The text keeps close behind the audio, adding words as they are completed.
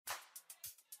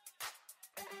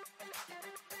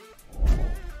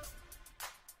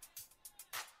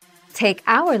Take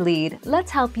our lead, let's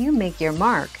help you make your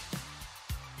mark.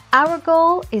 Our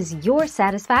goal is your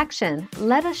satisfaction.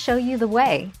 Let us show you the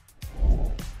way.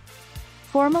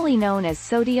 Formerly known as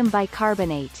sodium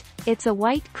bicarbonate, it's a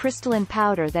white crystalline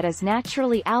powder that is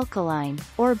naturally alkaline,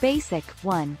 or basic.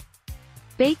 1.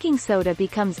 Baking soda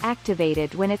becomes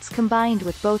activated when it's combined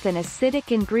with both an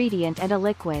acidic ingredient and a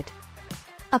liquid.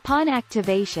 Upon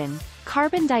activation,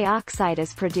 carbon dioxide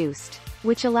is produced,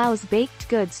 which allows baked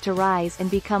goods to rise and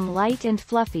become light and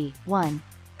fluffy. 1.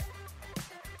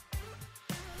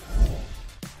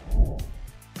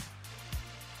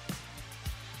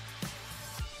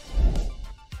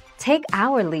 Take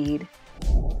our lead.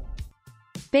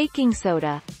 Baking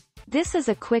soda. This is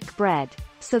a quick bread,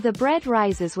 so the bread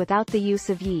rises without the use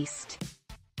of yeast.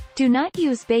 Do not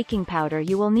use baking powder.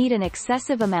 You will need an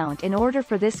excessive amount in order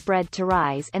for this bread to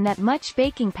rise, and that much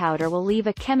baking powder will leave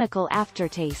a chemical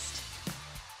aftertaste.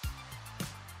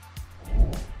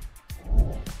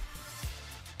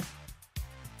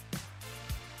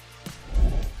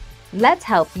 Let's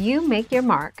help you make your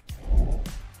mark.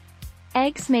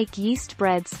 Eggs make yeast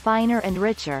breads finer and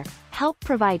richer, help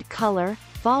provide color,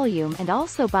 volume, and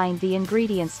also bind the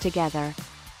ingredients together.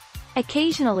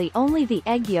 Occasionally only the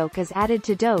egg yolk is added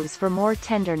to doughs for more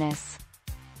tenderness.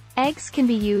 Eggs can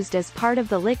be used as part of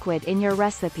the liquid in your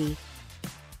recipe.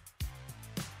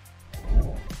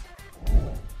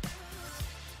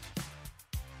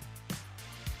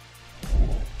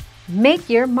 Make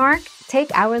your mark,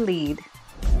 take our lead.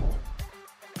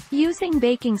 Using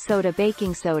baking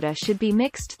soda should be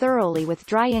mixed thoroughly with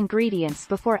dry ingredients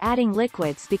before adding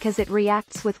liquids because it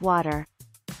reacts with water.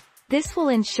 This will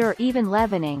ensure even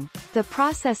leavening, the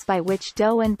process by which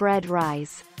dough and bread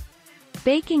rise.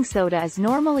 Baking soda is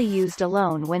normally used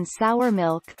alone when sour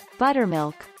milk,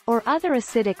 buttermilk, or other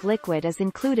acidic liquid is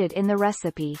included in the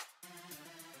recipe.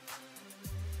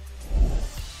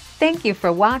 Thank you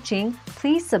for watching.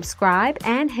 Please subscribe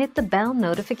and hit the bell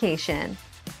notification.